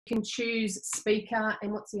can choose speaker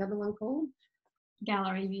and what's the other one called?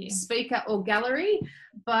 Gallery view. Speaker or gallery.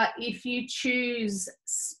 But if you choose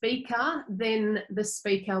speaker, then the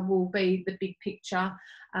speaker will be the big picture.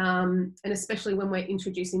 And especially when we're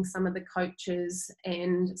introducing some of the coaches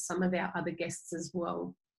and some of our other guests as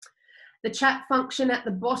well. The chat function at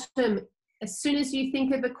the bottom, as soon as you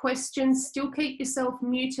think of a question, still keep yourself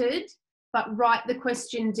muted, but write the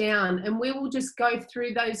question down, and we will just go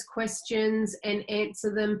through those questions and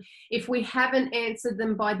answer them. If we haven't answered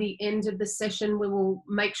them by the end of the session, we will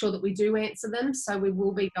make sure that we do answer them. So we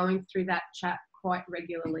will be going through that chat quite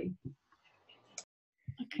regularly.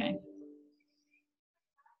 Okay.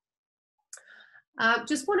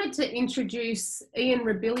 Just wanted to introduce Ian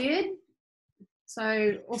Rebilliard,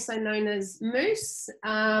 so also known as Moose.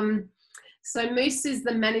 So Moose is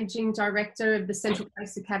the Managing Director of the Central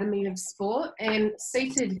Coast Academy of Sport, and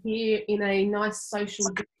seated here in a nice social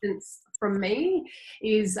distance from me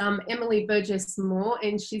is Emily Burgess-Moore,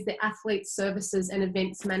 and she's the Athlete Services and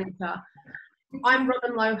Events Manager. I'm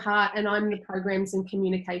Robin Lohart, and I'm the Programs and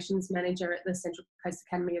Communications Manager at the Central Coast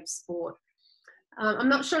Academy of Sport. I'm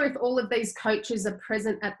not sure if all of these coaches are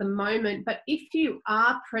present at the moment, but if you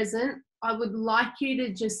are present, I would like you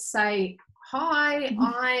to just say, hi,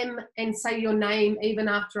 and say your name even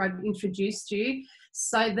after I've introduced you,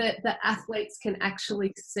 so that the athletes can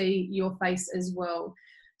actually see your face as well.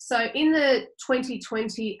 So in the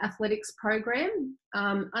 2020 athletics program,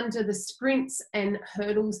 under the sprints and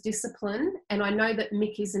hurdles discipline, and I know that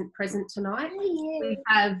Mick isn't present tonight, we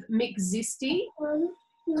have Mick Zisti,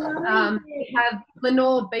 we have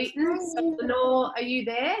Lenore Beaton. So Lenore, are you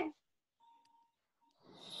there?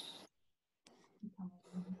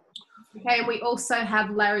 Okay, and we also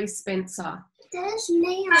have Larry Spencer. There's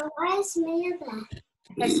Mia. Where's Mia there?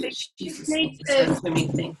 Okay, so you just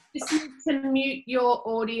need to mute your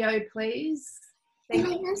audio, please.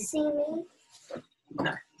 Can you see me?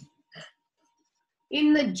 No.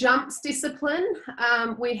 In the jumps discipline,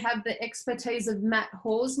 we have the expertise of Matt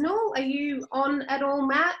Horsnell. Are you on at all,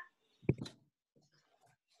 Matt?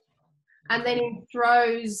 And then in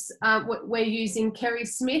throws, we're using Kerry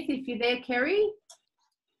Smith. If you're there, Kerry.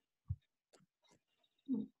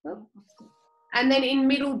 And then in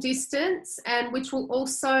middle distance, and which will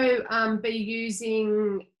also be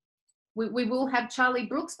using, we will have Charlie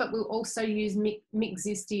Brooks, but we'll also use Mick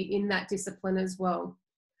Zisti in that discipline as well.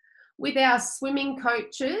 With our swimming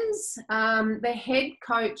coaches, the head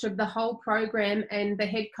coach of the whole program and the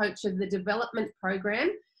head coach of the development program,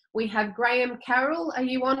 we have Graham Carroll. Are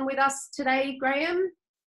you on with us today, Graham?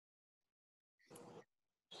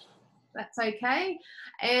 That's okay.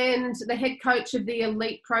 And the head coach of the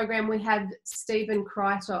elite program, we have Stephen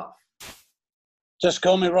Krytoff. Just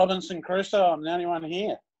call me Robinson Crusoe. I'm the only one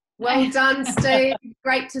here. Well done, Steve.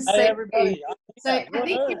 Great to see everybody. you. So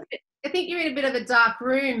I think you're in a bit of a dark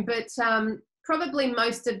room, but probably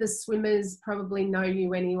most of the swimmers probably know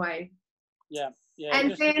you anyway. Yeah.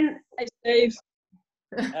 And then, hey, Steve.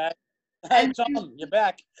 Hey, Tom, you're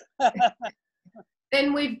back.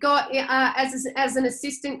 Then we've got, as an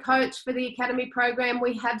assistant coach for the academy program,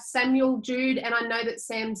 we have Samuel Jude, and I know that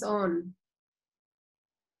Sam's on.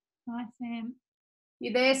 Hi, Sam.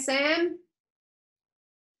 You there, Sam?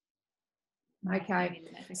 Okay.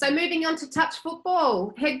 So moving on to touch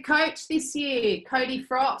football. Head coach this year, Cody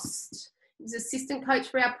Frost. He was assistant coach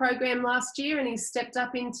for our program last year, and he stepped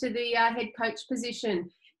up into the head coach position.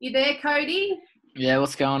 You there, Cody? Yeah,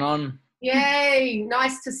 what's going on? Yay,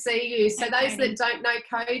 nice to see you. So those that don't know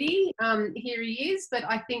Cody, here he is, but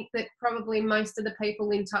I think that probably most of the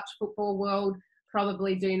people in touch football world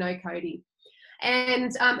probably do know Cody.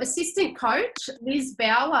 And assistant coach, Liz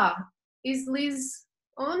Bauer. Is Liz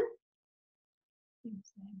on?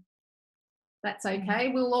 That's okay.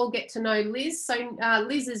 We'll all get to know Liz. So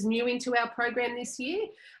Liz is new into our program this year,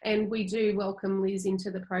 and we do welcome Liz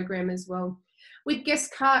into the program as well. With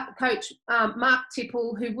guest coach Mark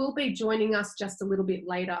Tipple, who will be joining us just a little bit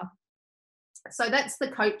later. So that's the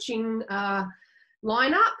coaching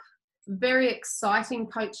lineup. Very exciting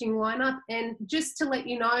coaching lineup. And just to let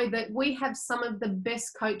you know that we have some of the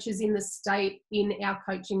best coaches in the state in our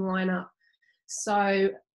coaching lineup. So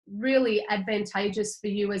really advantageous for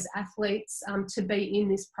you as athletes to be in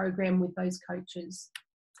this program with those coaches.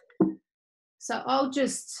 So I'll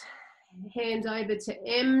just hand over to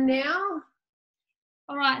Em now.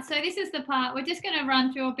 All right, so this is the part, we're just going to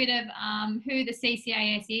run through a bit of who the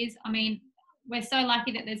CCAS is. I mean, we're so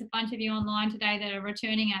lucky that there's a bunch of you online today that are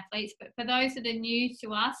returning athletes, but for those that are new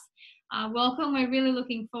to us, welcome. We're really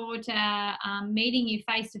looking forward to meeting you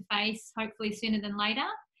face to face, hopefully sooner than later.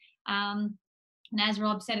 And as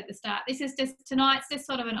Rob said at the start, this is just tonight's just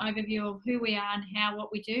sort of an overview of who we are and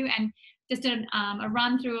what we do, and just a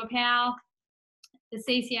run through of how the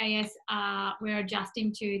CCAS we're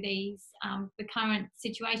adjusting to these the current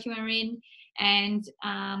situation we're in, and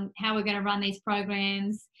how we're going to run these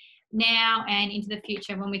programs now and into the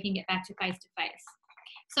future when we can get back to face-to-face.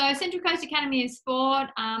 So Central Coast Academy of Sport,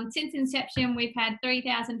 since inception, we've had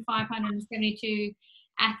 3,572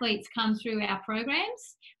 athletes come through our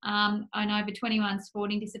programs on over 21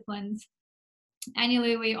 sporting disciplines.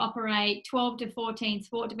 Annually, we operate 12 to 14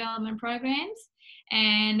 sport development programs,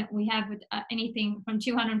 and we have anything from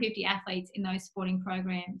 250 athletes in those sporting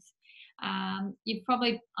programs. I'm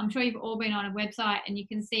sure you've all been on a website and you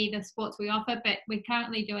can see the sports we offer, but we're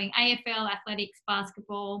currently doing AFL, athletics,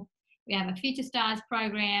 basketball. We have a Future Stars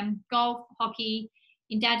program, golf, hockey,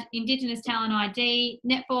 Indigenous Talent ID,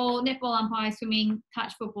 netball umpire, swimming,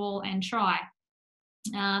 touch football, and try.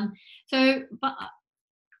 But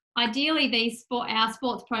ideally, our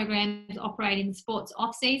sports programs operate in sports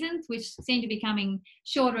off seasons, which seem to be becoming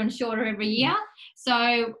shorter and shorter every year.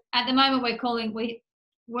 So at the moment,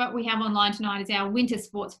 what we have online tonight is our winter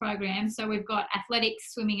sports program. So we've got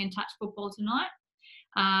athletics, swimming, and touch football tonight.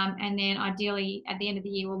 And then ideally at the end of the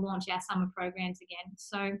year, we'll launch our summer programs again.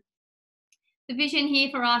 So the vision here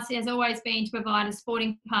for us has always been to provide a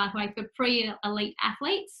sporting pathway for pre-elite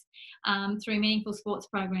athletes through meaningful sports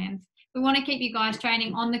programs. We want to keep you guys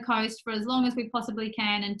training on the coast for as long as we possibly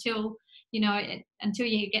can until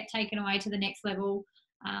you get taken away to the next level,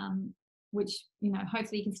 which,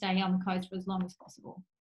 hopefully you can stay here on the coast for as long as possible.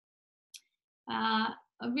 A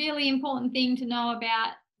really important thing to know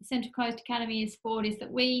about Central Coast Academy of Sport is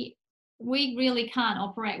that we really can't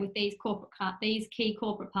operate with these key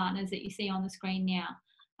corporate partners that you see on the screen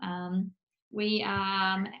now. We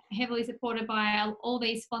are heavily supported by all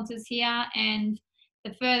these sponsors here, and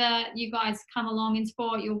the further you guys come along in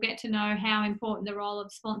sport, you'll get to know how important the role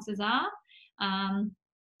of sponsors are.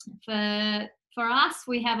 For us,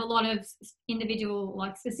 we have a lot of individual,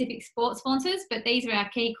 specific sports sponsors, but these are our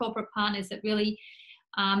key corporate partners that really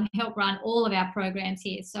help run all of our programs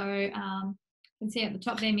here. So you can see at the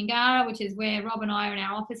top there, Mingara, which is where Rob and I are in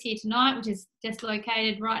our office here tonight, which is just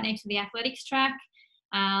located right next to the athletics track.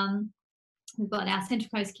 We've got our Central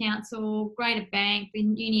Coast Council, Greater Bank, the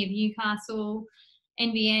Uni of Newcastle,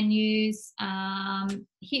 NBN News,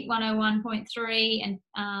 Hit 101.3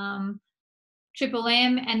 and Triple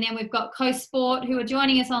M, and then we've got Coast Sport, who are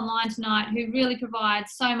joining us online tonight, who really provide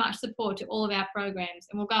so much support to all of our programs,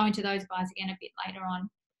 and we'll go into those guys again a bit later on.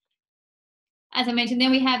 As I mentioned,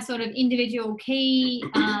 then we have sort of individual key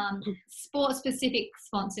sport-specific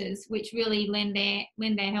sponsors, which really lend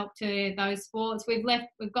their help to those sports. We've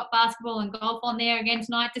got basketball and golf on there again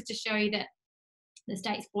tonight, just to show you that the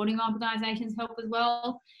state sporting organisations help as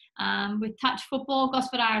well. With touch football,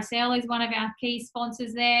 Gosford RSL is one of our key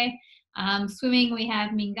sponsors there. Swimming, we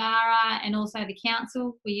have Mingara and also the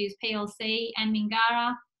council. We use PLC and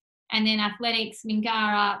Mingara. And then athletics,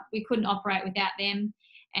 Mingara, we couldn't operate without them.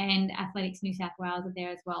 And Athletics New South Wales are there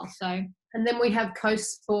as well. And then we have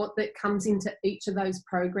Coast Sport that comes into each of those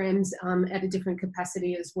programs at a different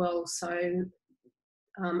capacity as well. So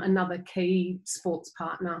another key sports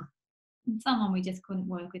partner. Someone we just couldn't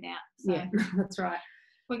work without. So yeah, that's right.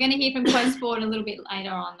 We're going to hear from Coast Sport a little bit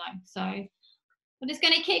later on though. So we're just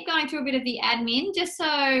going to keep going through a bit of the admin, just so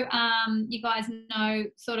you guys know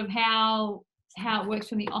sort of how it works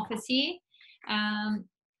from the office here.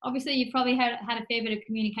 Obviously, you've probably had a fair bit of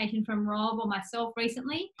communication from Rob or myself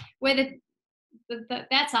recently.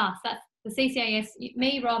 That's us. That's the CCAS.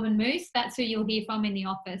 Me, Rob, and Moose. That's who you'll hear from in the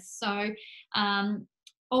office. So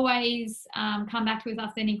always come back to us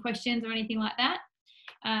with any questions or anything like that.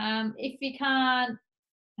 If you can't.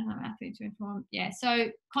 So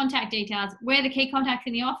contact details. We're the key contacts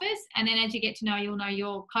in the office, and then as you get to know, you'll know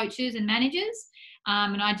your coaches and managers.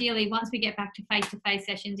 And ideally, once we get back to face-to-face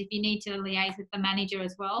sessions, if you need to liaise with the manager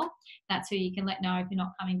as well, that's who you can let know if you're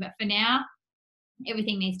not coming. But for now,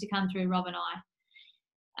 everything needs to come through Rob and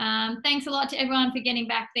I. Thanks a lot to everyone for getting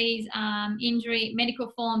back these injury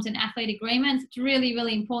medical forms and athlete agreements. It's really,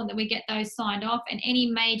 really important that we get those signed off, and any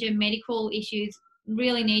major medical issues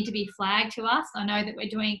really need to be flagged to us. I know that we're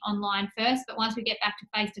doing online first, but once we get back to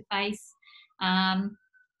face-to-face,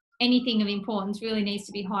 anything of importance really needs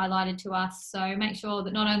to be highlighted to us. So make sure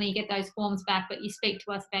that not only you get those forms back, but you speak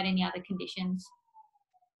to us about any other conditions.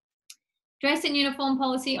 Dress and uniform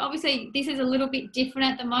policy. Obviously, this is a little bit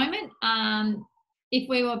different at the moment. If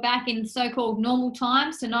we were back in so-called normal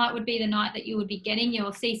times, tonight would be the night that you would be getting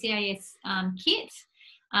your CCAS kit.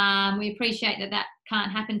 We appreciate that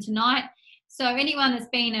can't happen tonight. So anyone that's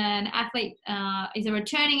been an athlete, is a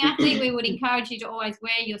returning athlete, we would encourage you to always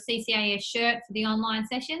wear your CCAS shirt for the online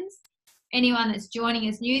sessions. Anyone that's joining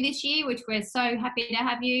us new this year, which we're so happy to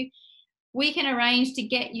have you, we can arrange to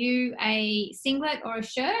get you a singlet or a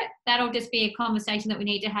shirt. That'll just be a conversation that we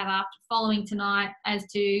need to have after following tonight as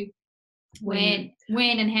to when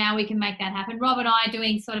and how we can make that happen. Rob and I are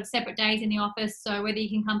doing sort of separate days in the office, so whether you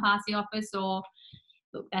can come past the office or,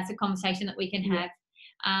 look, that's a conversation that we can have.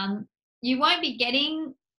 You won't be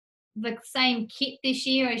getting the same kit this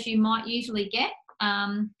year as you might usually get.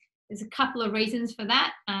 There's a couple of reasons for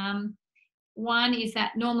that. One is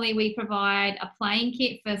that normally we provide a playing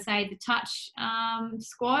kit for, say, the touch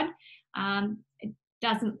squad. It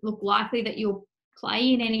doesn't look likely that you'll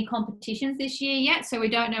play in any competitions this year yet, so we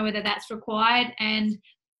don't know whether that's required, and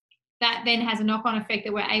that then has a knock-on effect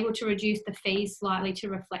that we're able to reduce the fees slightly to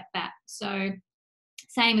reflect that. So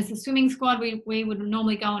same as the swimming squad, we would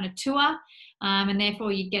normally go on a tour, and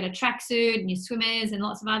therefore you'd get a tracksuit and your swimmers and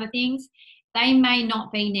lots of other things. They may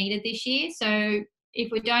not be needed this year, so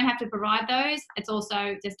if we don't have to provide those, it's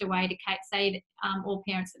also just a way to save all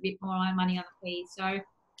parents a bit more money on the fees. So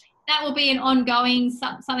that will be an ongoing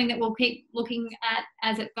something that we'll keep looking at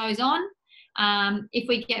as it goes on. If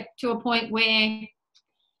we get to a point where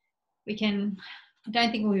we can, I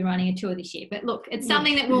don't think we'll be running a tour this year, but look, it's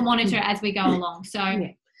something that we'll monitor as we go along. So,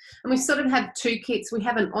 and we sort of have two kits. We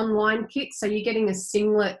have an online kit, so you're getting a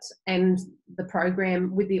singlet and the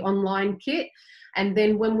program with the online kit. And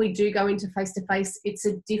then when we do go into face-to-face, it's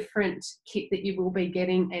a different kit that you will be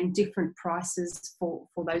getting and different prices for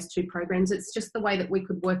those two programs. It's just the way that we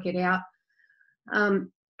could work it out.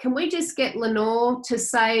 Can we just get Lenore to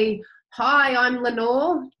say, hi, I'm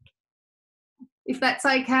Lenore, if that's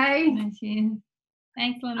okay? thank you.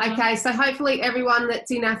 Thanks, Lenore. Okay, so hopefully everyone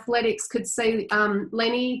that's in athletics could see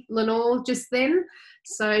Lenore just then.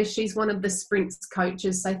 So she's one of the sprints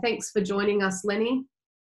coaches. So thanks for joining us, Lenny.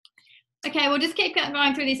 Okay, we'll just keep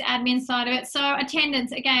going through this admin side of it. So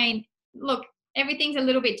attendance, again, look, everything's a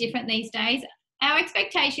little bit different these days. Our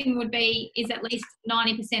expectation is at least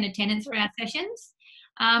 90% attendance for our sessions.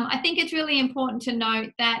 I think it's really important to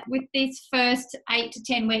note that with these first 8 to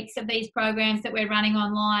 10 weeks of these programs that we're running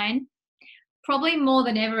online, probably more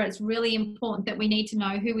than ever, it's really important that we need to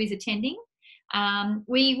know who is attending.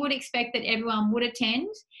 We would expect that everyone would attend.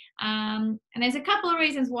 And there's a couple of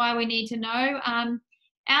reasons why we need to know.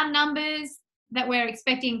 Our numbers that we're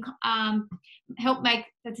expecting help make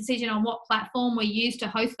the decision on what platform we use to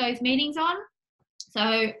host those meetings on.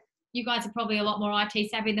 So you guys are probably a lot more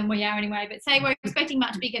IT savvy than we are anyway, but say we're expecting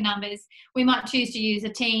much bigger numbers, we might choose to use a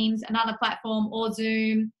Teams, another platform, or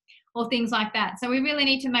Zoom, or things like that. So we really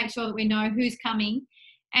need to make sure that we know who's coming.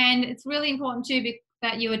 And it's really important too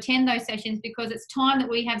that you attend those sessions, because it's time that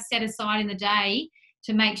we have set aside in the day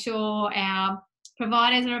to make sure our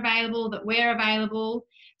providers are available, that we're available.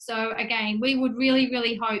 So again, we would really,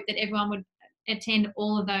 really hope that everyone would attend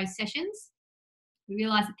all of those sessions. We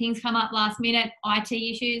realise that things come up last minute, IT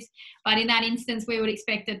issues, but in that instance, we would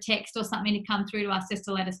expect a text or something to come through to us just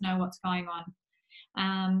to let us know what's going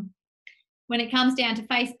on. When it comes down to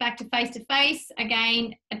back to face-to-face,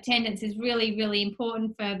 again, attendance is really, really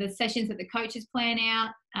important for the sessions that the coaches plan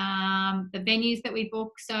out, the venues that we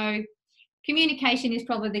book. So communication is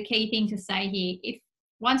probably the key thing to say here.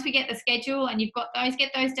 Once we get the schedule and you've got those,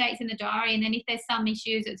 get those dates in the diary, and then if there's some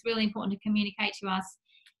issues, it's really important to communicate to us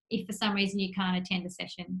if for some reason you can't attend a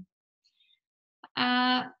session.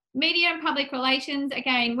 Media and public relations,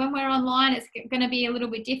 again, when we're online, it's going to be a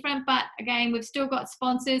little bit different, but again, we've still got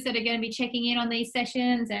sponsors that are going to be checking in on these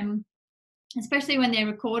sessions, and especially when they're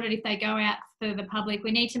recorded, if they go out for the public,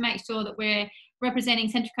 we need to make sure that we're representing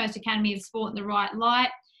Central Coast Academy of Sport in the right light.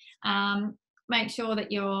 Make sure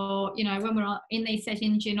that you're, when we're in these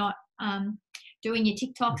sessions, you're not doing your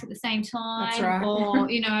TikToks at the same time. That's right.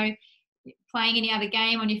 Or, playing any other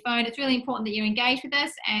game on your phone. It's really important that you engage with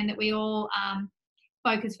us and that we all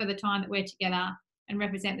focus for the time that we're together and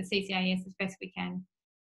represent the CCAS as best we can.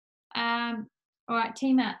 All right,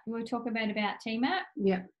 TMAP. We'll talk about TMAP.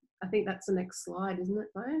 Yeah, I think that's the next slide, isn't it,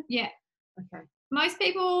 though? Yeah. Okay. Most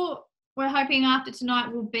people, we're hoping after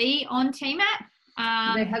tonight, will be on TMAP.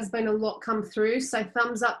 There has been a lot come through, so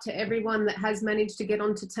thumbs up to everyone that has managed to get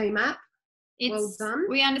onto TMAP. Well done.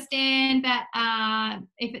 We understand that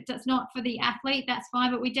if it's not for the athlete, that's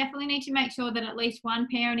fine, but we definitely need to make sure that at least one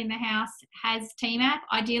parent in the house has TMAP.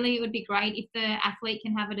 Ideally, it would be great if the athlete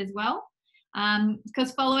can have it as well,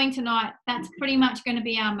 because following tonight, that's pretty much going to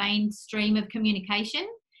be our main stream of communication.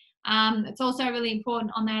 It's also really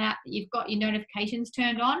important on that app that you've got your notifications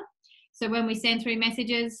turned on. So when we send through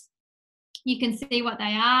messages, you can see what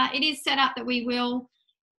they are. It is set up that we will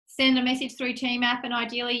send a message through Team App, and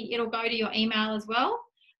ideally it'll go to your email as well.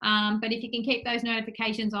 But if you can keep those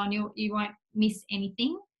notifications on, you won't miss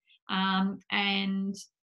anything. And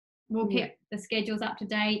we'll keep the schedules up to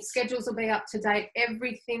date. Schedules will be up to date.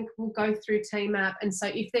 Everything will go through Team App. And so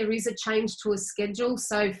if there is a change to a schedule,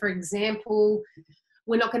 so for example,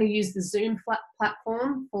 we're not going to use the Zoom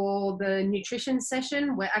platform for the nutrition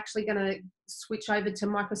session. We're actually going to switch over to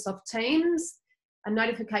Microsoft Teams. A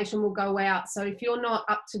notification will go out. So if you're not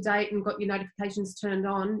up to date and got your notifications turned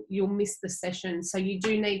on, you'll miss the session. So you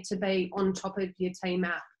do need to be on top of your Team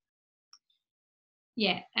App.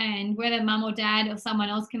 Yeah, and whether mum or dad or someone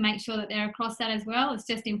else can make sure that they're across that as well. It's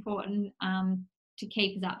just important to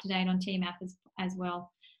keep us up to date on Team App as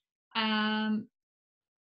well. I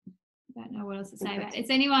don't know what else to say about it. Is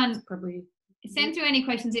anyone probably send through any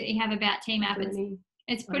questions that you have about Team App?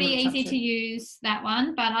 It's pretty easy to use, that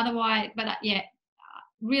one, but otherwise, yeah,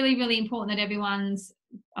 really, really important that everyone's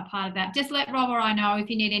a part of that. Just let Rob or I know if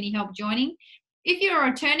you need any help joining. If you're a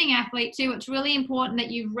returning athlete too, it's really important that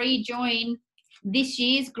you rejoin this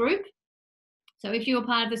year's group. So if you're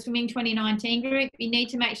part of the Swimming 2019 group, you need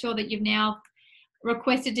to make sure that you've now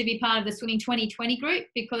requested to be part of the Swimming 2020 group,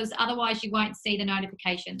 because otherwise you won't see the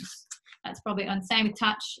notifications. That's probably on same with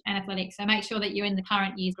touch and athletics. So make sure that you're in the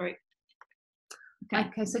current year's group.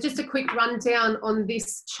 Okay, so just a quick rundown on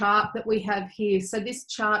this chart that we have here. So this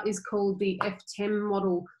chart is called the FTEM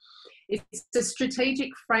model. It's a strategic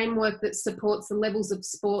framework that supports the levels of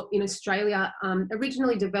sport in Australia,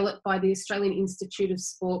 originally developed by the Australian Institute of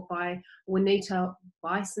Sport by Juanita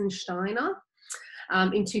Weissensteiner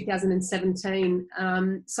in 2017.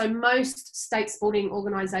 So most state sporting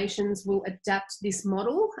organisations will adapt this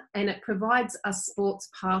model, and it provides a sports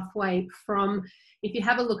pathway from, if you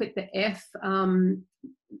have a look at the F,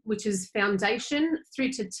 which is foundation,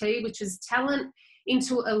 through to T, which is talent,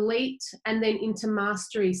 into elite, and then into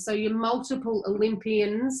mastery. So your multiple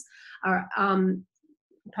Olympians are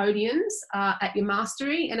podiums at your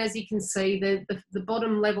mastery. And as you can see, the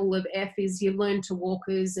bottom level of F is you learn to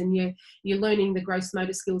walkers, and you're learning the gross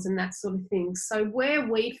motor skills and that sort of thing. So where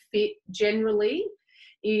we fit generally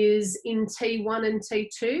is in T1 and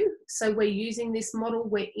T2. So we're using this model,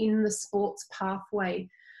 we're in the sports pathway.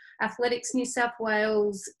 Athletics New South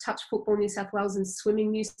Wales, Touch Football New South Wales, and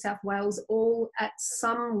Swimming New South Wales all at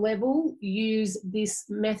some level use this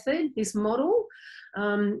method, this model.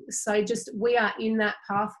 So just we are in that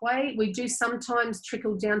pathway. We do sometimes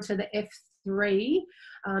trickle down to the F3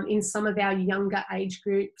 in some of our younger age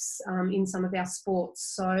groups, in some of our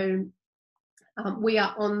sports. So we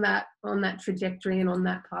are on that trajectory and on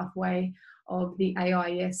that pathway of the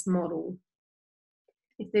AIS model.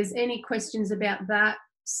 If there's any questions about that,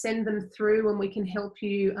 send them through and we can help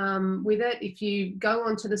you with it. If you go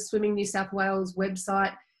onto the Swimming New South Wales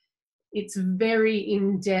website, it's very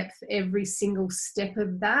in-depth, every single step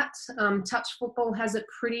of that. Touch Football has it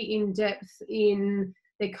pretty in-depth in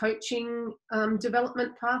their coaching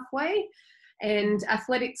development pathway, and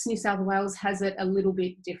Athletics New South Wales has it a little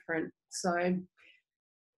bit different. So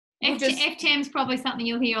FTEM is probably something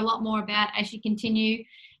you'll hear a lot more about as you continue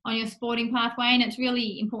on your sporting pathway, and it's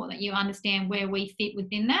really important that you understand where we fit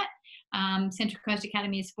within that. Central Coast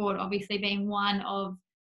Academy of Sport obviously being one of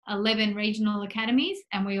 11 regional academies,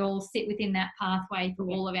 and we all sit within that pathway for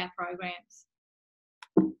all of our programs.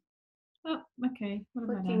 Oh, okay. What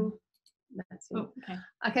have I done? That's it. Oh, okay.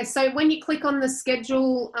 Okay, so when you click on the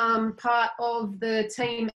schedule part of the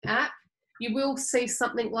Team app, you will see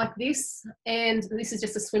something like this, and this is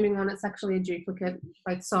just a swimming one. It's actually a duplicate,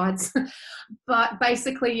 both sides. But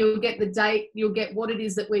basically you'll get the date, you'll get what it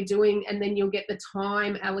is that we're doing, and then you'll get the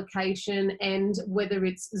time allocation and whether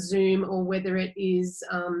it's Zoom or whether it is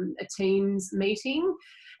a Teams meeting.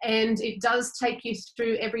 And it does take you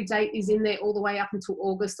through, every date is in there all the way up until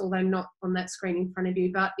August, although not on that screen in front of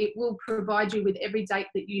you, but it will provide you with every date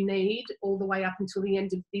that you need all the way up until the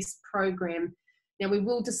end of this program. Now, we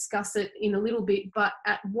will discuss it in a little bit, but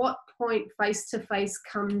at what point face-to-face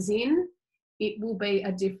comes in, it will be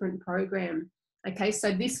a different program. Okay,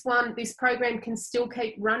 so this program can still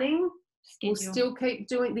keep running. We'll still keep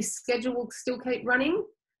doing, this schedule will still keep running,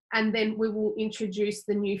 and then we will introduce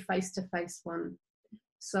the new face-to-face one.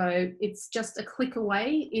 So it's just a click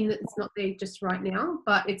away, it's not there just right now,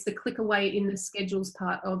 but it's a click away in the schedules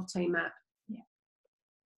part of Team App.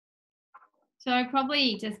 So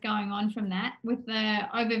probably just going on from that with the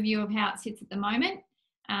overview of how it sits at the moment.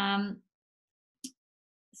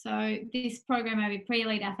 So this program will be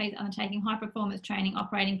pre-elite athletes undertaking high performance training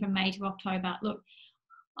operating from May to October. Look,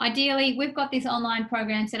 ideally we've got this online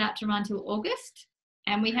program set up to run till August,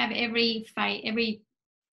 and we have every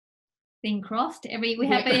thing crossed. We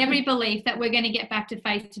have every belief that we're going to get back to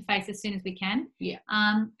face as soon as we can. Yeah.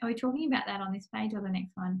 Are we talking about that on this page or the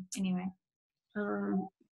next one? Anyway.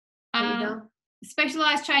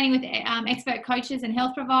 Specialised training with expert coaches and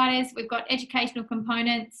health providers. We've got educational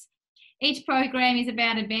components. Each program is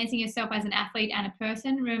about advancing yourself as an athlete and a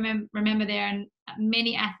person. Remember there are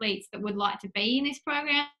many athletes that would like to be in this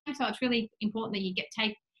program, so it's really important that you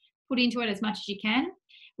put into it as much as you can.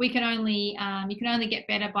 You can only get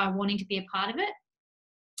better by wanting to be a part of it.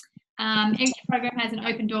 Each program has an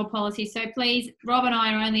open door policy, so please, Rob and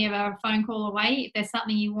I are only ever a phone call away if there's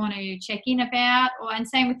something you want to check in about, and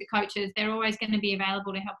same with the coaches, they're always going to be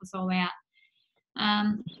available to help us all out.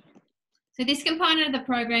 So this component of the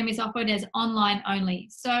program is offered as online only.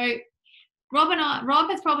 So Rob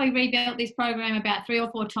has probably rebuilt this program about 3 or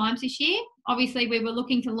 4 times this year. Obviously, we were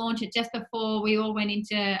looking to launch it just before we all went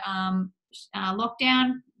into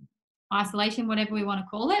lockdown, isolation, whatever we want to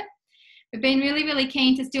call it. We've been really, really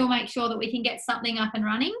keen to still make sure that we can get something up and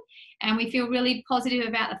running, and we feel really positive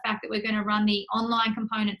about the fact that we're going to run the online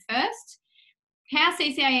component first. How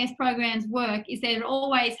CCAS programs work is there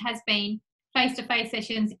always has been face-to-face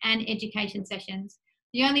sessions and education sessions.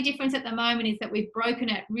 The only difference at the moment is that we've broken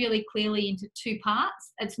it really clearly into 2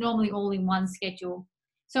 parts. It's normally all in one schedule.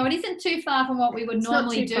 So it isn't too far from what we would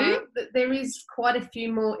normally do. Far, but there is quite a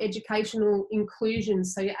few more educational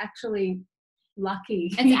inclusions, so you're actually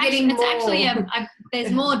lucky.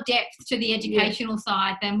 There's more depth to the educational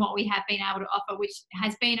side than what we have been able to offer, which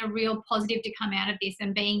has been a real positive to come out of this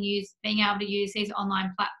and being able to use these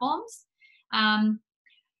online platforms.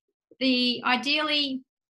 Ideally,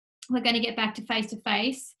 we're going to get back to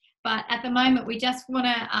face-to-face, but at the moment we just want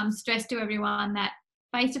to stress to everyone that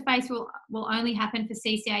face-to-face will only happen for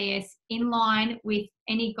CCAS in line with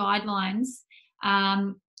any guidelines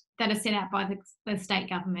that are set out by the state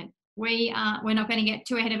government. We're not going to get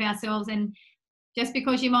too ahead of ourselves, and just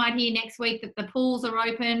because you might hear next week that the pools are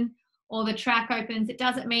open or the track opens, it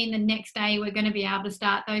doesn't mean the next day we're going to be able to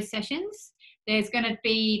start those sessions. There's going to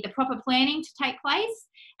be the proper planning to take place,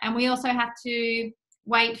 and we also have to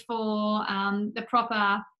wait for the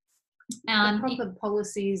proper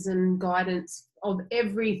policies and guidance of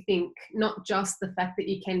everything, not just the fact that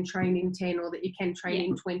you can train in 10 or that you can train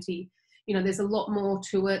in 20. You know, there's a lot more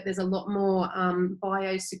to it. There's a lot more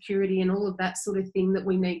biosecurity and all of that sort of thing that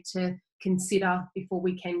we need to consider before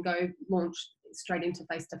we can go launch straight into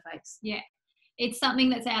face-to-face. Yeah, it's something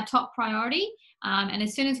that's our top priority, and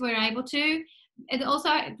as soon as we're able to, it also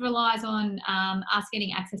relies on us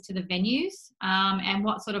getting access to the venues and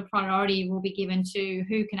what sort of priority will be given to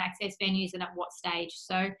who can access venues and at what stage.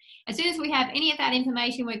 So as soon as we have any of that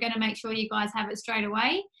information, we're going to make sure you guys have it straight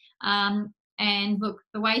away. And look,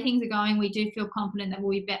 the way things are going, we do feel confident that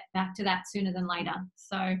we'll be back to that sooner than later.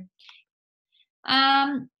 So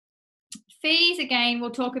fees, again,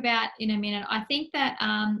 we'll talk about in a minute. I think that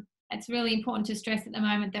it's really important to stress at the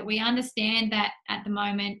moment that we understand that at the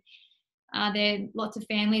moment there are lots of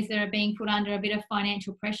families that are being put under a bit of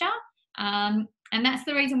financial pressure. And that's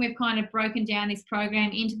the reason we've kind of broken down this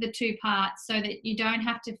program into the 2 parts, so that you don't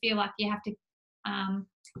have to feel like you have to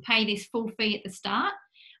pay this full fee at the start.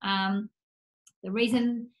 The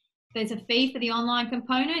reason there's a fee for the online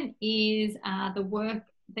component is the work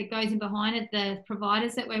that goes in behind it, the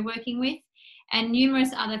providers that we're working with, and numerous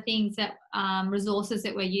other things that resources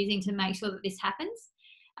that we're using to make sure that this happens.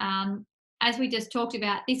 As we just talked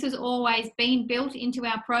about, this has always been built into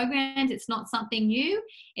our programs. It's not something new.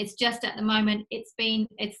 It's just at the moment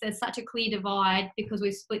there's such a clear divide because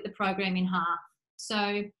we've split the program in half.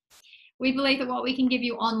 So we believe that what we can give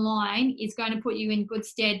you online is going to put you in good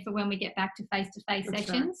stead for when we get back to face-to-face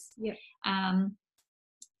sessions. Right. Yep.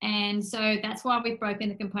 And so that's why we've broken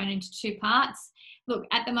the component into 2 parts. Look,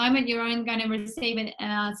 at the moment, you're only going to receive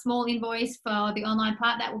a small invoice for the online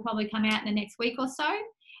part. That will probably come out in the next week or so.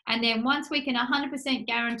 And then once we can 100%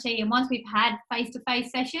 guarantee, and once we've had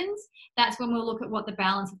face-to-face sessions, that's when we'll look at what the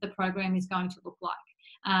balance of the program is going to look like.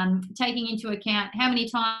 Taking into account how many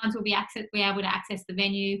times we'll be able to access the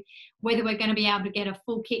venue, whether we're going to be able to get a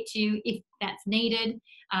full kit to you if that's needed,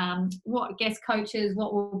 what guest coaches,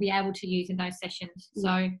 what we'll be able to use in those sessions.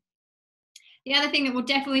 So the other thing that we'll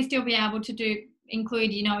definitely still be able to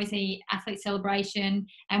include, is the athlete celebration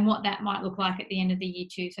and what that might look like at the end of the year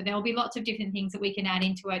too. So there will be lots of different things that we can add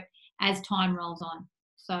into it as time rolls on.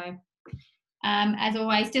 So as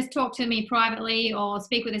always, just talk to me privately or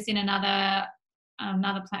speak with us in another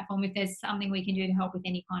platform if there's something we can do to help with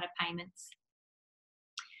any kind of payments.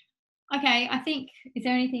 Okay, I think, is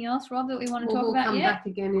there anything else, Rob, that we want to talk about? We'll come back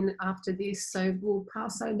again after this. So we'll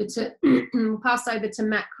pass over to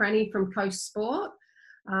Matt Cranny from Coast Sport.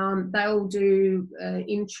 They'll do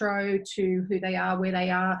intro to who they are, where they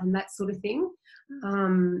are, and that sort of thing.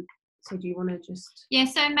 So do you want to just... Yeah,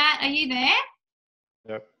 so Matt, are you there?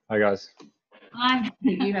 Yep. Hi, guys.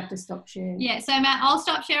 You have to stop sharing. Yeah, so Matt, I'll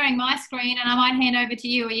stop sharing my screen and I might hand over to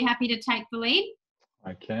you. Are you happy to take the lead?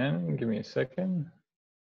 I can. Give me a second.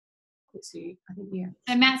 Let's see. I think, yeah.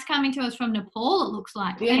 So Matt's coming to us from Nepal, it looks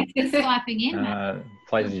like. Yeah. Thanks for Skyping in, Matt.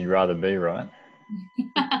 Places you'd rather be, right?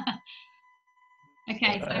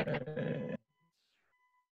 Okay. So,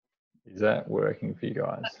 Is that working for you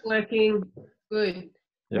guys? That's working. Good.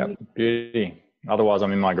 Yep. Beauty. Otherwise,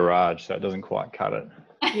 I'm in my garage, so it doesn't quite cut it.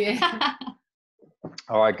 Yeah.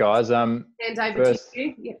 All right, guys. And over First, to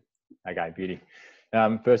you. Yeah. okay, beauty.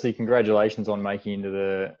 Firstly, congratulations on making into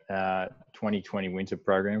the 2020 winter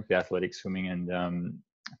program for the athletics, swimming, and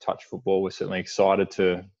touch football. We're certainly excited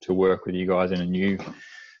to work with you guys in a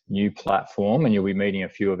new platform, and you'll be meeting a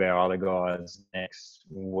few of our other guys next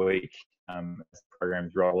week as the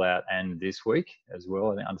programs roll out, and this week as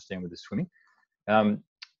well. I understand with the swimming.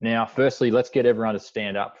 Now, firstly, let's get everyone to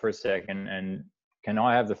stand up for a second, and can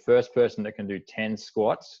I have the first person that can do 10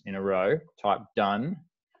 squats in a row type done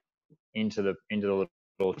into the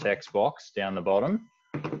little text box down the bottom?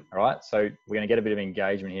 All right, so we're going to get a bit of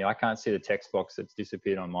engagement here. I can't see the text box that's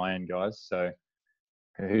disappeared on my end, guys. So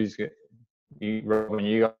who's you, Robin?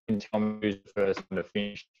 You guys can tell me who's the first one to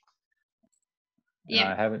finish.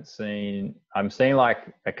 Yeah. I haven't seen. I'm seeing like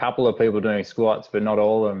a couple of people doing squats, but not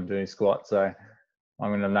all of them doing squats. So I'm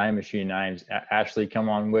going to name a few names. Ashley, come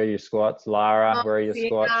on, where are your squats? Lara, where are your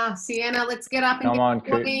squats? Sienna, let's get up and come on,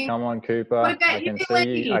 come on, Cooper. What about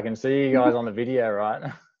I can see you guys on the video,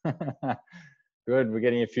 right? Good. We're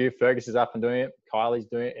getting a few. Fergus is up and doing it. Kylie's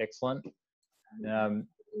doing it. Excellent.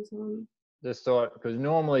 Just thought, because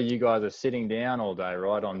normally you guys are sitting down all day,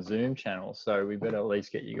 right, on Zoom channels. So we better at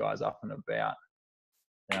least get you guys up and about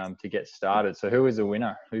to get started. So who is the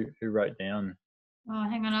winner? Who wrote down? Oh,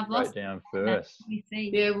 hang on, I've Wrote lost down first. Let me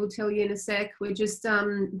see. Yeah, we'll tell you in a sec. We're just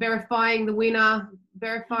verifying the winner,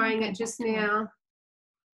 verifying it just now.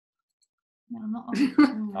 No, I'm not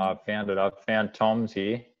Oh, I found it. I've found Tom's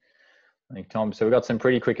here. I think Tom. So we've got some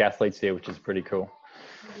pretty quick athletes here, which is pretty cool.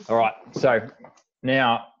 All right. So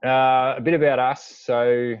now a bit about us.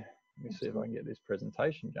 So let me see if I can get this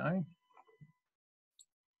presentation going.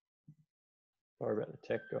 Sorry about the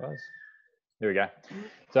tech, guys. There we go.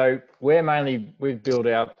 So we've built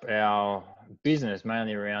up our business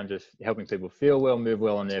mainly around just helping people feel well, move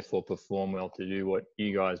well, and therefore perform well to do what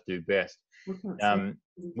you guys do best.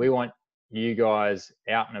 We want you guys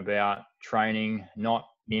out and about training, not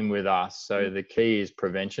in with us. So the key is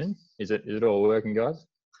prevention. Is it all working, guys?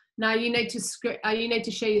 No, you need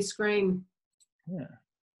to share your screen. Yeah.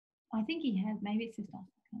 I think he has. Maybe it's just us.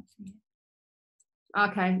 I can't see it.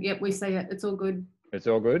 Okay. Yep, we see it. It's all good. It's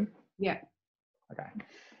all good? Yeah. Okay.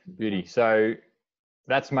 Beauty. So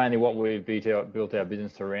that's mainly what we've built our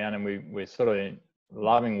business around, and we're sort of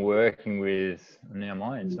loving working with, now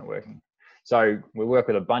mine's not working. So we work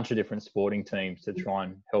with a bunch of different sporting teams to try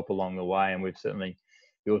and help along the way, and we've certainly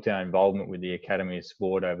built our involvement with the Academy of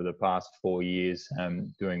Sport over the past 4 years,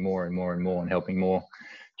 doing more and more and more and helping more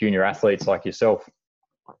junior athletes like yourself.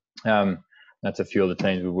 That's a few of the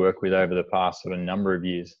teams we've worked with over the past sort of number of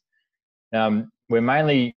years. We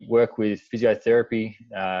mainly work with physiotherapy,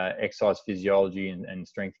 exercise physiology, and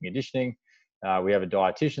strength and conditioning. We have a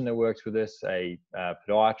dietitian that works with us, a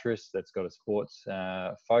podiatrist that's got a sports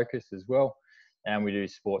focus as well, and we do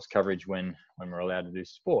sports coverage when we're allowed to do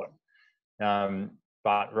sport.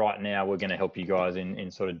 But right now we're going to help you guys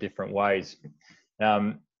in sort of different ways.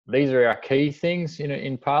 These are our key things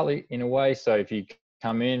in partly in a way. So if you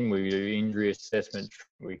come in, we do injury assessment,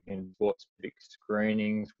 we can do sports-specific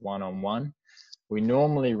screenings one-on-one. We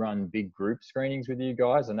normally run big group screenings with you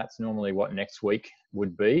guys, and that's normally what next week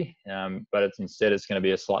would be. But instead it's going to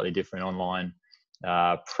be a slightly different online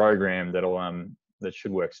program that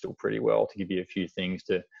should work still pretty well to give you a few things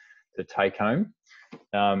to take home.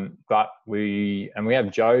 But we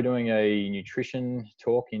have Joe doing a nutrition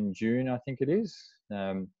talk in June, I think it is,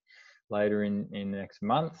 later in next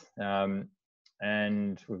month.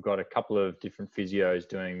 And we've got a couple of different physios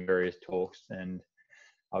doing various talks, and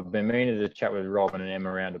I've been meaning to chat with Robin and Emma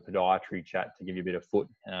around a podiatry chat to give you a bit of foot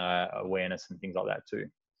awareness and things like that too.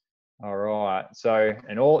 All right. So,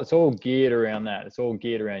 it's all geared around that. It's all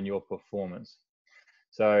geared around your performance.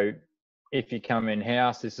 So if you come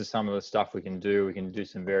in-house, this is some of the stuff we can do. We can do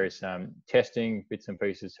some various testing, bits and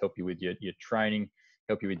pieces, help you with your training,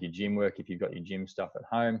 help you with your gym work if you've got your gym stuff at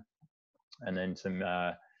home, and then some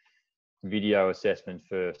video assessment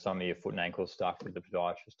for some of your foot and ankle stuff with the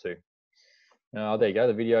podiatrist too. Oh, there you go.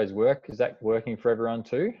 The videos work. Is that working for everyone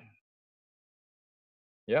too?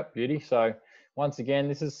 Yep, beauty. So once again,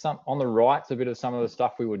 this is some on the right. It's a bit of some of the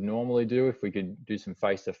stuff we would normally do if we could do some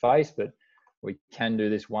face-to-face, but we can do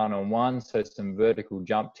this one-on-one. So some vertical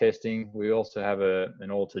jump testing. We also have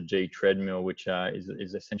an Alter-G treadmill, which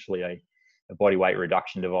is essentially a body weight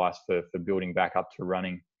reduction device for building back up to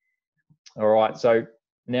running. All right. So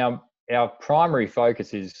now our primary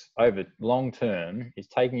focus is over long term is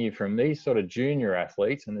taking you from these sort of junior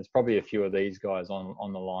athletes, and there's probably a few of these guys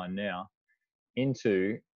on the line now,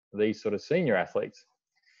 into these sort of senior athletes,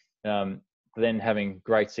 then having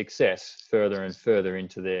great success further and further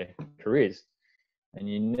into their careers. And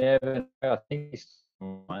you never know, I think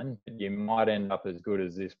you might end up as good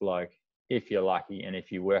as this bloke if you're lucky and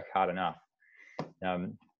if you work hard enough.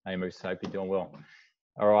 Hey Moose, hope you're doing well.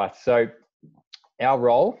 All right, so our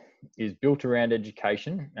role is built around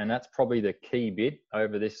education, and that's probably the key bit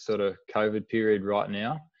over this sort of COVID period right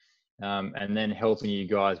now. And then helping you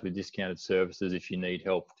guys with discounted services if you need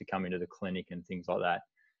help to come into the clinic and things like that.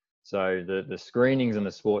 So the screenings and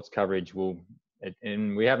the sports coverage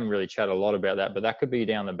and we haven't really chatted a lot about that, but that could be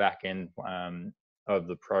down the back end of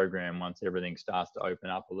the program once everything starts to open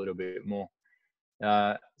up a little bit more.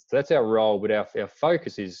 So that's our role, but our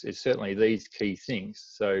focus is certainly these key things.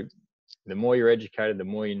 So the more you're educated, the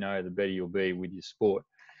more you know, the better you'll be with your sport.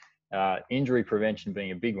 Injury prevention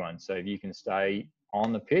being a big one. So if you can stay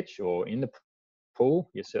on the pitch or in the pool,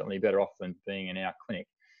 you're certainly better off than being in our clinic.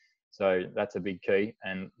 So that's a big key.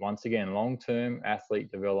 And once again, long-term athlete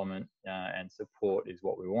development and support is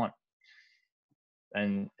what we want.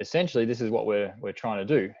 And essentially, this is what we're trying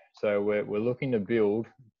to do. So we're looking to build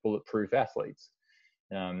bulletproof athletes.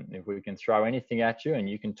 If we can throw anything at you and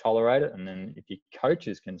you can tolerate it, and then if your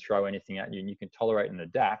coaches can throw anything at you and you can tolerate and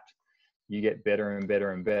adapt, you get better and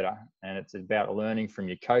better and better. And it's about learning from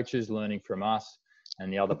your coaches, learning from us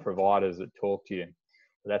and the other providers that talk to you.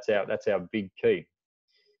 That's our big key.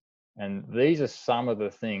 And these are some of the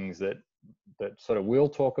things that sort of we'll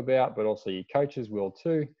talk about, but also your coaches will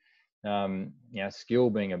too. Skill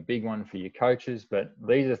being a big one for your coaches, but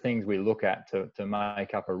these are things we look at to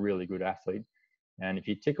make up a really good athlete. And if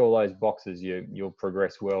you tick all those boxes, you'll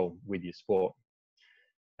progress well with your sport.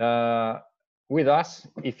 With us,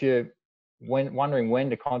 if you're wondering when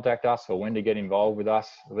to contact us or when to get involved with us,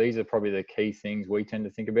 these are probably the key things we tend to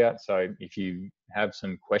think about. So if you have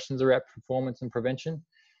some questions around performance and prevention,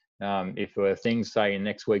 if there are things, say, in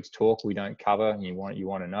next week's talk we don't cover and you want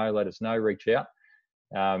to know, let us know, reach out.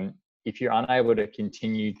 If you're unable to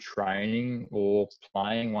continue training or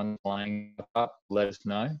playing up, let us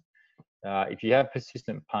know. If you have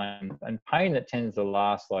persistent pain, and pain that tends to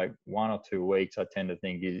last like 1 or 2 weeks, I tend to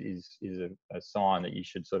think is a sign that you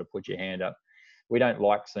should sort of put your hand up. We don't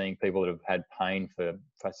like seeing people that have had pain for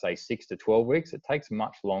say 6 to 12 weeks. It takes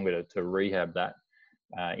much longer to rehab that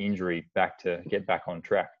injury to get back on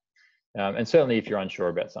track. And certainly if you're unsure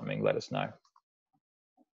about something, let us know.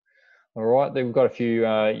 All right, then we've got a few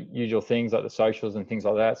usual things like the socials and things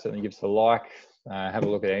like that. Certainly give us a like, have a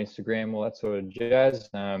look at our Instagram, all that sort of jazz,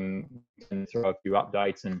 and throw a few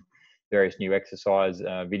updates and various new exercise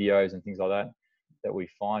videos and things like that we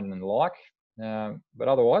find and like. But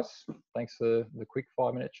otherwise, thanks for the quick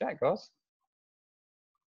 5-minute chat, guys.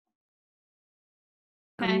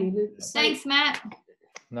 Okay. Thanks, Matt.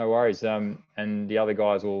 No worries. And the other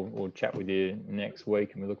guys will chat with you next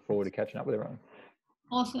week, and we look forward to catching up with everyone.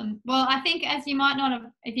 Awesome. Well, I think, as you might not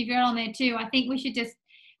have, if you've read on there too, I think we should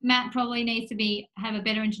Matt probably needs to have a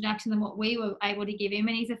better introduction than what we were able to give him.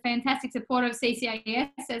 And he's a fantastic supporter of CCAS,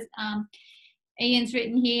 as Ian's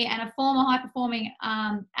written here, and a former high-performing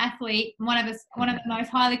athlete, one of the most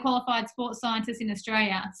highly qualified sports scientists in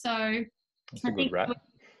Australia. So that's a good rap.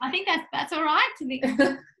 I think that's all right.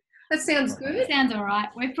 That sounds good. Sounds all right.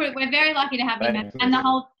 We're very lucky to have him and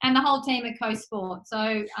the whole team at Coast Sport.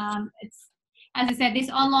 So it's, as I said, this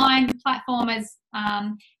online platform is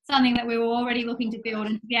something that we were already looking to build,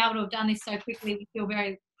 and to be able to have done this so quickly, we feel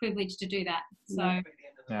very privileged to do that. So.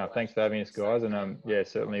 No, thanks for having us, guys, and yeah,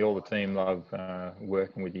 certainly all the team love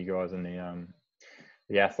working with you guys and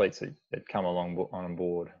the athletes that come along on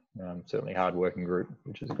board. Certainly hard-working group,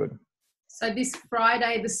 which is good. So this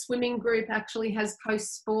Friday, the swimming group actually has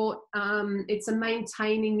Coast Sport. It's a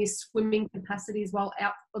maintaining your swimming capacities while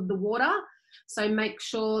out of the water. So make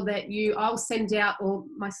sure that I'll send out, or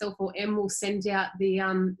myself or Em will send out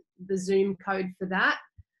the Zoom code for that.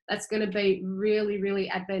 That's going to be really, really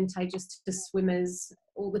advantageous to swimmers,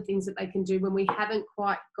 all the things that they can do when we haven't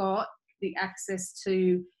quite got the access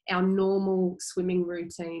to our normal swimming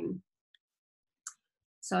routine.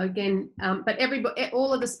 So again, but everybody,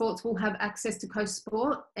 all of the sports will have access to Coast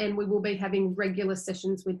Sport, and we will be having regular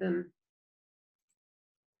sessions with them.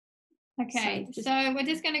 Okay, so we're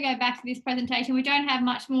just going to go back to this presentation. We don't have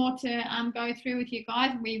much more to go through with you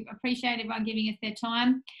guys. We appreciate everyone giving us their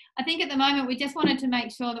time. I think at the moment we just wanted to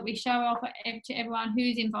make sure that we show off to everyone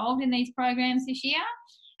who's involved in these programs this year.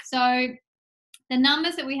 So the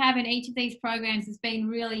numbers that we have in each of these programs has been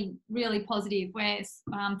really, really positive. We're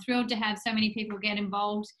thrilled to have so many people get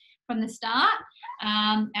involved from the start.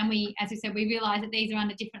 And we, as we said, we realise that these are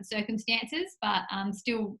under different circumstances, but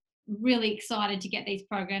still really excited to get these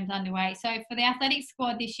programs underway. So for the athletics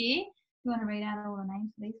squad this year, you want to read out all the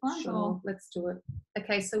names for these ones? Sure, or? let's do it.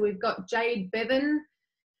 Okay, so we've got Jade Bevan,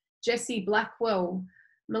 Jessie Blackwell,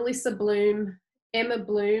 Melissa Bloom, Emma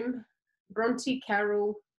Bloom, Bronte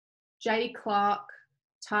Carroll, Jay Clark,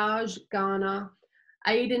 Taj Garner,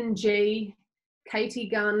 Aidan G, Katie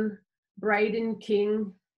Gunn, Braden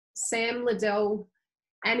King, Sam Liddell,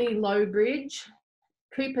 Annie Lowbridge,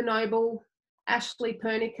 Cooper Noble, Ashley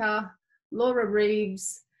Pernica, Laura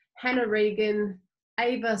Reeves, Hannah Regan,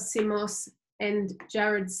 Ava Simos, and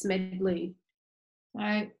Jared Smedley. So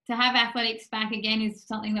to have athletics back again is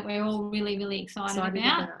something that we're all really, really excited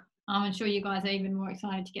about. I'm sure you guys are even more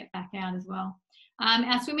excited to get back out as well.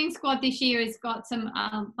 Our swimming squad this year has got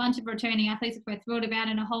a bunch of returning athletes that we're thrilled about,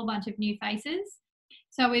 and a whole bunch of new faces.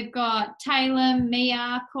 So we've got Taylor,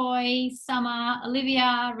 Mia, Coy, Summer,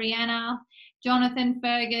 Olivia, Rihanna, Jonathan,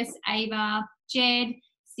 Fergus, Ava, Jed,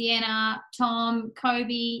 Sienna, Tom,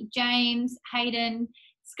 Kobe, James, Hayden,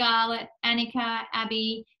 Scarlett, Annika,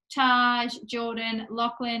 Abby, Taj, Jordan,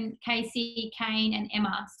 Lachlan, Casey, Kane, and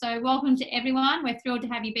Emma. So welcome to everyone. We're thrilled to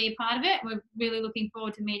have you be a part of it. We're really looking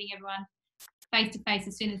forward to meeting everyone face to face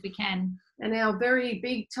as soon as we can. And our very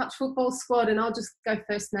big touch football squad, and I'll just go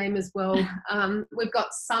first name as well. We've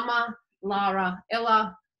got Summer, Lara,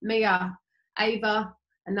 Ella, Mia, Ava,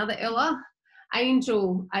 another Ella,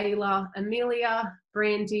 Angel, Ayla, Amelia,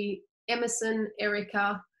 Brandy, Emerson,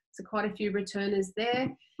 Erica. So quite a few returners there.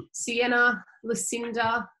 Sienna,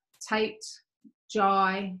 Lucinda, Tate,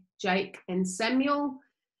 Jai, Jake, and Samuel.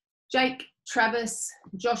 Jake, Travis,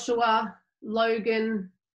 Joshua, Logan,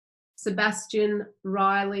 Sebastian,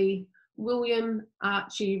 Riley, William,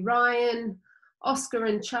 Archie, Ryan, Oscar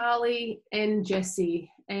and Charlie, and Jesse,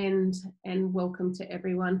 and welcome to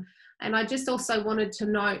everyone. And I just also wanted to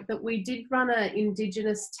note that we did run an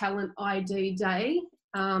Indigenous Talent ID Day.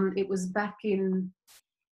 It was back in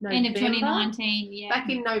November. End of 2019, yeah. Back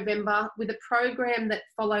in November, with a program that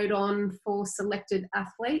followed on for selected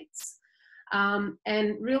athletes.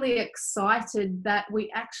 And really excited that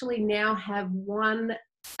we actually now have one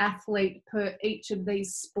athlete per each of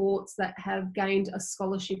these sports that have gained a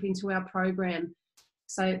scholarship into our program.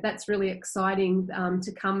 So that's really exciting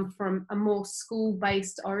to come from a more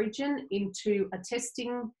school-based origin into a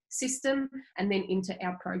testing system and then into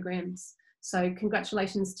our programs. So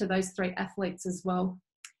congratulations to those 3 athletes as well.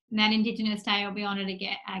 And that Indigenous Day will be honoured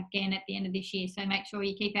again at the end of this year. So make sure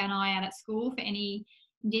you keep an eye out at school for any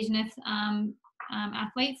Indigenous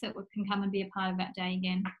athletes that can come and be a part of that day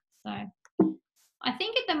again. So I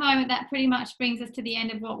think at the moment that pretty much brings us to the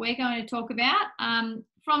end of what we're going to talk about.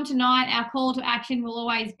 From tonight, our call to action will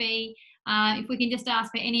always be if we can just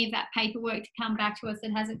ask for any of that paperwork to come back to us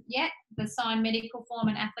that hasn't yet, the signed medical form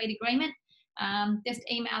and athlete agreement. Just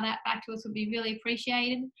email that back to us would be really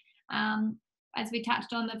appreciated. As we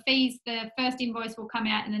touched on the fees, the first invoice will come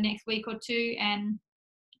out in the next week or 2, and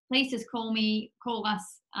please just call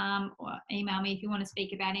us or email me if you want to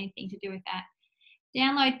speak about anything to do with that.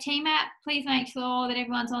 Download TMAP. Please make sure that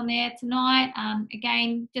everyone's on there tonight.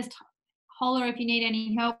 Again, just holler if you need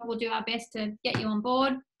any help. We'll do our best to get you on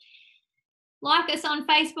board. Like us on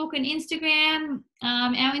Facebook and Instagram.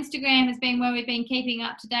 Our Instagram has been where we've been keeping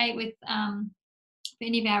up to date with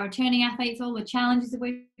any of our returning athletes, all the challenges that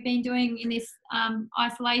we've been doing in this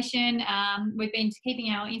isolation. We've been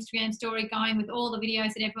keeping our Instagram story going with all the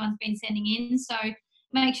videos that everyone's been sending in. So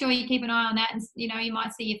make sure you keep an eye on that, and you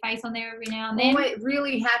might see your face on there every now and then. Always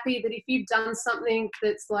really happy that if you've done something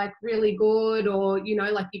that's like really good, or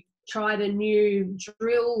like you've tried a new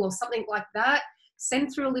drill or something like that,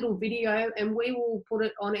 send through a little video and we will put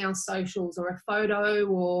it on our socials, or a photo,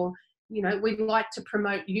 or we'd like to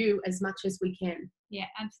promote you as much as we can. Yeah,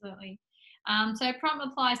 absolutely. So prompt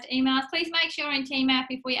replies to emails. Please make sure in TMAP,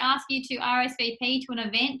 if we ask you to RSVP to an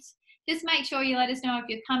event, just make sure you let us know if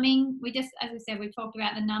you're coming. As we said, we've talked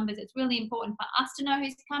about the numbers. It's really important for us to know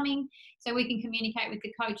who's coming so we can communicate with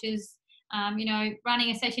the coaches. Running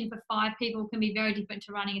a session for 5 people can be very different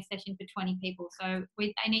to running a session for 20 people. So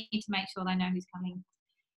they need to make sure they know who's coming.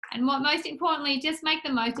 And what most importantly, just make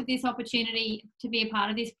the most of this opportunity to be a part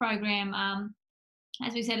of this program.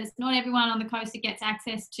 As we said, it's not everyone on the coast that gets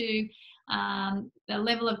access to the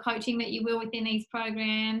level of coaching that you will within these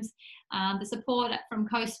programs, the support from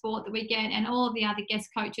Coast Sport that we get, and all of the other guest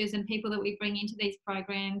coaches and people that we bring into these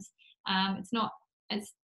programs.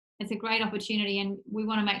 It's a great opportunity, and we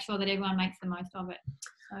want to make sure that everyone makes the most of it.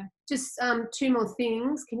 So, just 2 more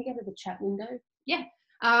things. Can you go to the chat window? Yeah.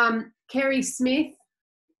 Kerry Smith,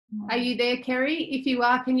 are you there, Kerry? If you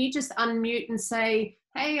are, can you just unmute and say,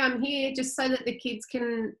 hey, I'm here, just so that the kids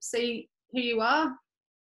can see who you are?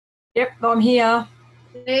 Yep, I'm here.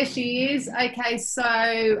 There she is. Okay, so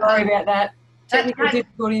Sorry about that. Technical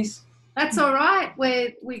difficulties. That's all right.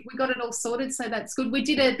 We got it all sorted, so that's good. We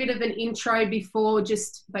did a bit of an intro before,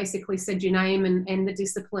 just basically said your name and the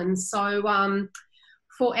discipline. So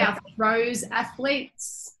for our throws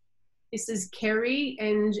athletes, this is Kerry,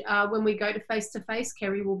 and when we go to face-to-face,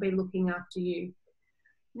 Kerry will be looking after you.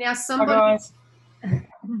 Now somebody... Hi guys.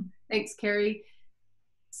 Thanks, Kerry.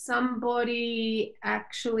 Somebody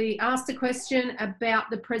actually asked a question about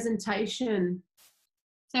the presentation.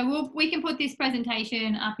 So we can put this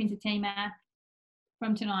presentation up into TMAP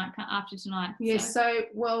from tonight, after tonight. Yes,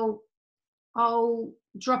 well, I'll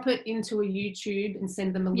drop it into a YouTube and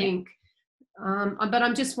send them a link. But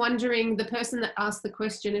I'm just wondering, the person that asked the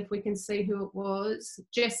question, if we can see who it was,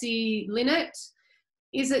 Jessie Linnett,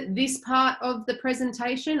 is it this part of the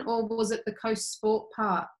presentation or was it the Coast Sport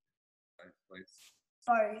part?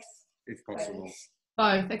 Both. If possible.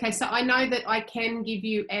 Both. Okay, so I know that I can give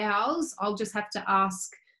you ours. I'll just have to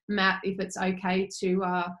ask Matt if it's okay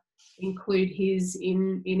to include his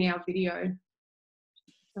in our video.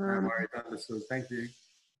 Don't worry, understood. Thank you.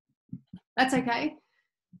 That's okay.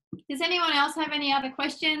 Does anyone else have any other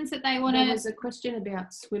questions that they want to? There was a question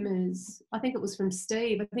about swimmers. I think it was from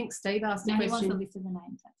Steve. I think Steve asked a question. He wants a list of the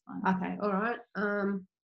names. That's fine. Okay, all right.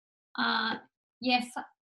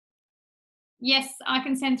 Yes, I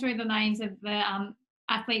can send through the names of the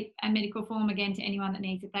athlete and medical form again to anyone that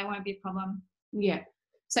needs it. That won't be a problem. Yeah.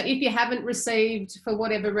 So if you haven't received, for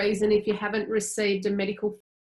whatever reason, if you haven't received a medical